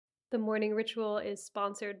The morning ritual is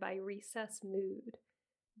sponsored by Recess Mood.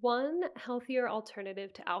 One healthier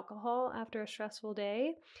alternative to alcohol after a stressful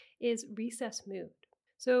day is Recess Mood.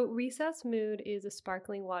 So, Recess Mood is a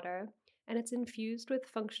sparkling water and it's infused with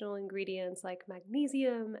functional ingredients like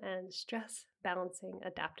magnesium and stress balancing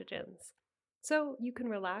adaptogens. So, you can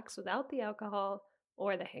relax without the alcohol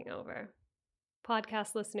or the hangover.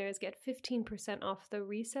 Podcast listeners get 15% off the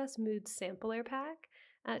Recess Mood Sampler Pack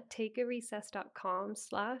at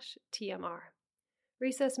takearecess.com/TMR.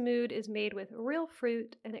 Recess Mood is made with real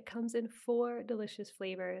fruit and it comes in 4 delicious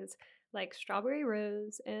flavors like strawberry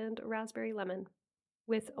rose and raspberry lemon.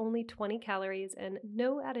 With only 20 calories and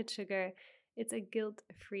no added sugar, it's a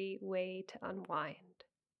guilt-free way to unwind.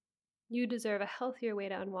 You deserve a healthier way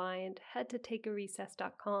to unwind. Head to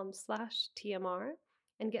takearecess.com/TMR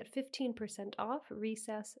and get 15% off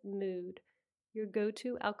Recess Mood, your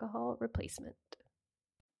go-to alcohol replacement.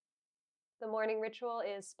 The morning ritual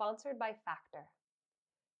is sponsored by Factor.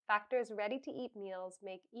 Factor's ready-to-eat meals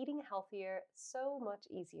make eating healthier so much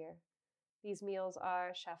easier. These meals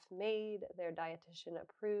are chef-made, they're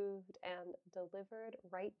dietitian-approved, and delivered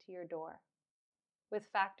right to your door. With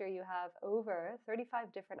Factor, you have over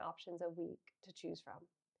 35 different options a week to choose from.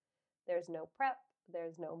 There's no prep,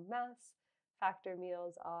 there's no mess. Factor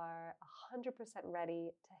meals are 100%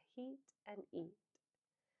 ready to heat and eat.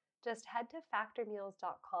 Just head to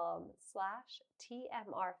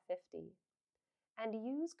factormeals.com/TMR50 and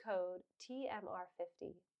use code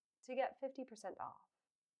TMR50 to get 50% off.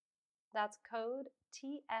 That's code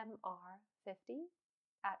TMR50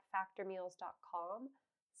 at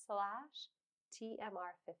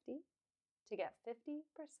factormeals.com/TMR50 to get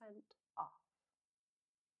 50% off.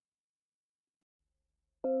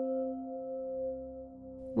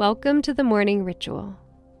 Welcome to the Morning Ritual,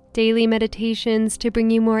 daily meditations to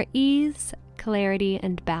bring you more ease, clarity,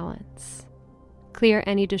 and balance. Clear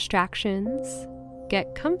any distractions,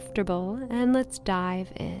 get comfortable, and let's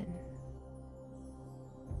dive in.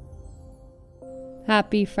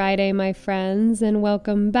 Happy Friday, my friends, and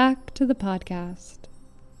welcome back to the podcast.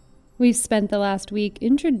 We've spent the last week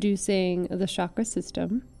introducing the chakra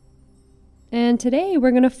system, and today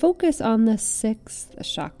we're going to focus on the 6th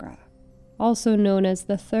chakra, also known as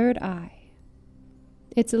the third eye.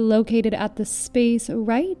 It's located at the space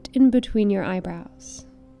right in between your eyebrows,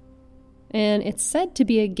 and it's said to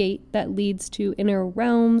be a gate that leads to inner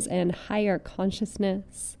realms and higher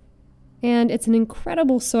consciousness. And it's an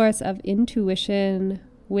incredible source of intuition,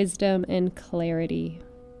 wisdom, and clarity.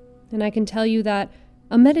 And I can tell you that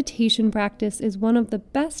a meditation practice is one of the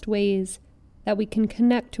best ways that we can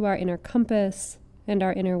connect to our inner compass and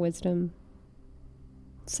our inner wisdom.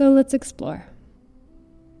 So let's explore.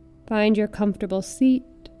 Find your comfortable seat,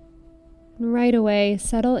 and right away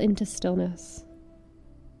settle into stillness.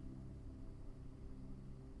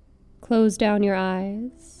 Close down your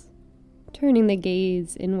eyes, turning the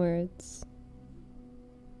gaze inwards.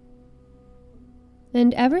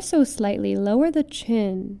 And ever so slightly lower the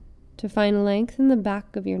chin to find length in the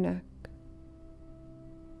back of your neck.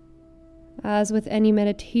 As with any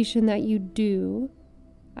meditation that you do,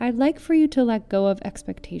 I'd like for you to let go of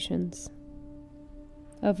expectations,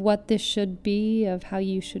 of what this should be, of how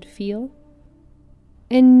you should feel.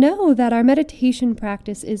 And know that our meditation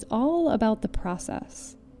practice is all about the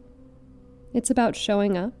process. It's about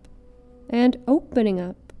showing up and opening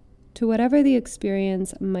up to whatever the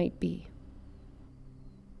experience might be.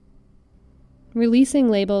 Releasing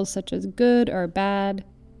labels such as good or bad,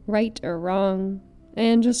 right or wrong,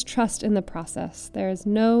 and just trust in the process. There is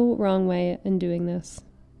no wrong way in doing this.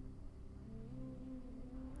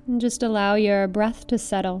 And just allow your breath to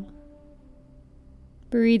settle,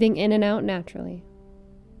 breathing in and out naturally.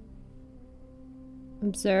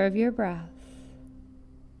 Observe your breath,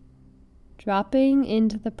 dropping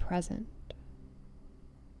into the present.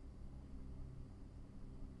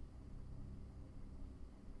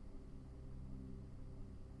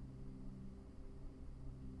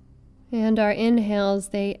 And our inhales,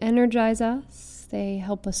 they energize us, they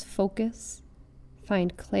help us focus,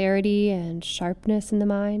 find clarity and sharpness in the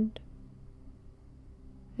mind.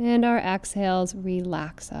 And our exhales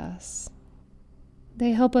relax us.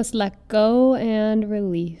 They help us let go and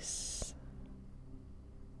release.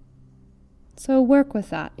 So work with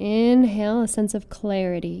that. Inhale, a sense of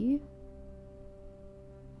clarity.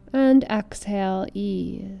 And exhale,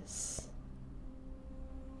 ease.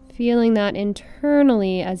 Feeling that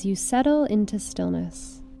internally as you settle into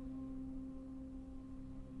stillness.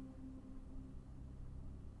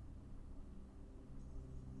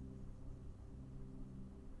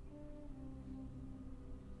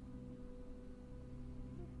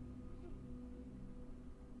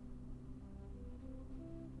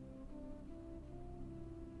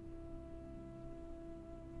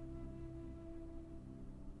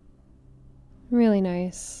 Really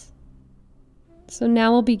nice. So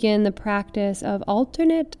now we'll begin the practice of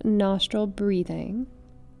alternate nostril breathing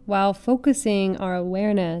while focusing our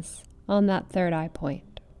awareness on that third eye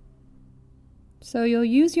point. So you'll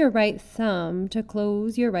use your right thumb to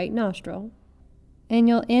close your right nostril, and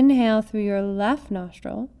you'll inhale through your left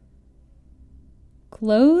nostril.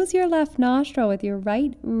 Close your left nostril with your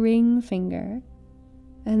right ring finger,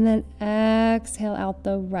 and then exhale out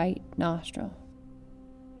the right nostril.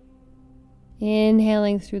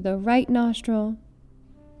 Inhaling through the right nostril,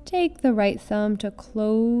 take the right thumb to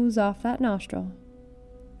close off that nostril,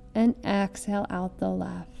 and exhale out the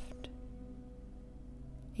left.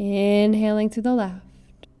 Inhaling through the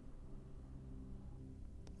left.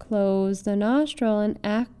 Close the nostril and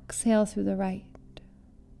exhale through the right.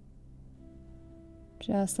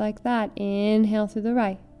 Just like that, inhale through the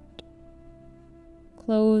right.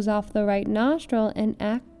 Close off the right nostril and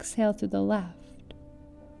exhale through the left.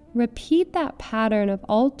 Repeat that pattern of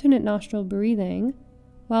alternate nostril breathing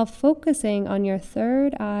while focusing on your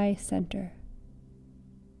third eye center.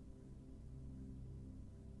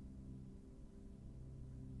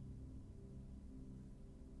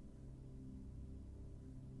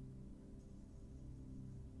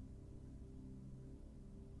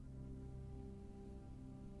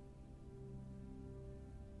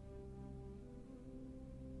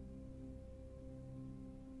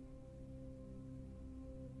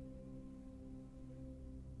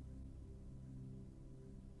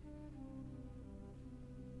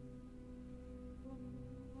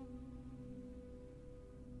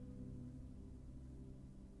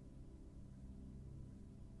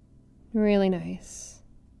 Really nice.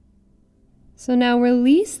 So now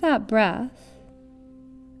release that breath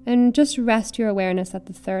and just rest your awareness at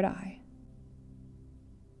the third eye.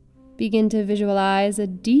 Begin to visualize a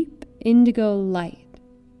deep indigo light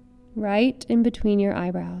right in between your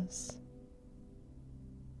eyebrows.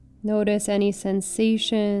 Notice any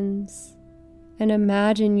sensations and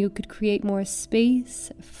imagine you could create more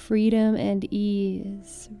space, freedom, and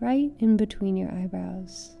ease right in between your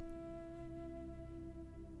eyebrows.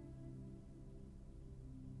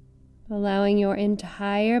 Allowing your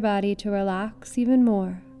entire body to relax even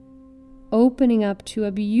more, opening up to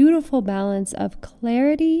a beautiful balance of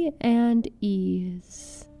clarity and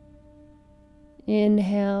ease.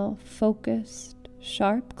 Inhale, focused,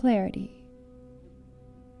 sharp clarity.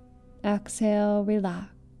 Exhale,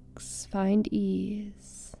 relax, find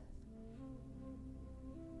ease.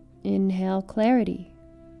 Inhale, clarity,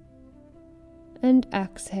 and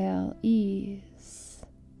exhale, ease.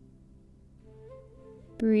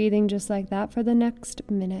 Breathing just like that for the next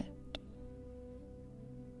minute.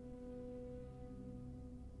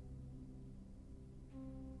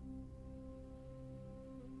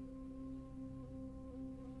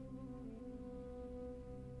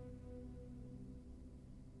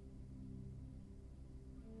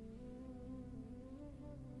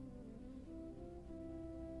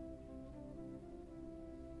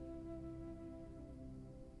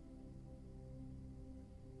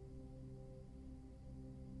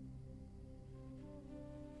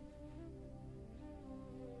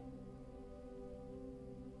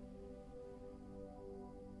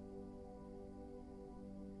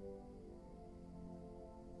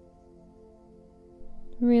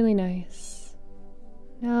 Really nice.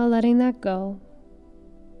 Now letting that go,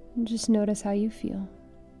 and just notice how you feel.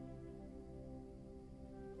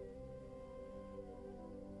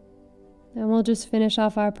 And we'll just finish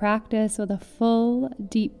off our practice with a full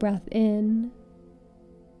deep breath in,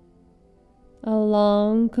 a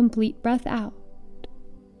long complete breath out,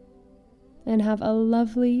 and have a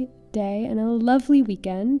lovely day and a lovely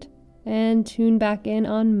weekend, and tune back in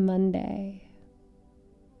on Monday.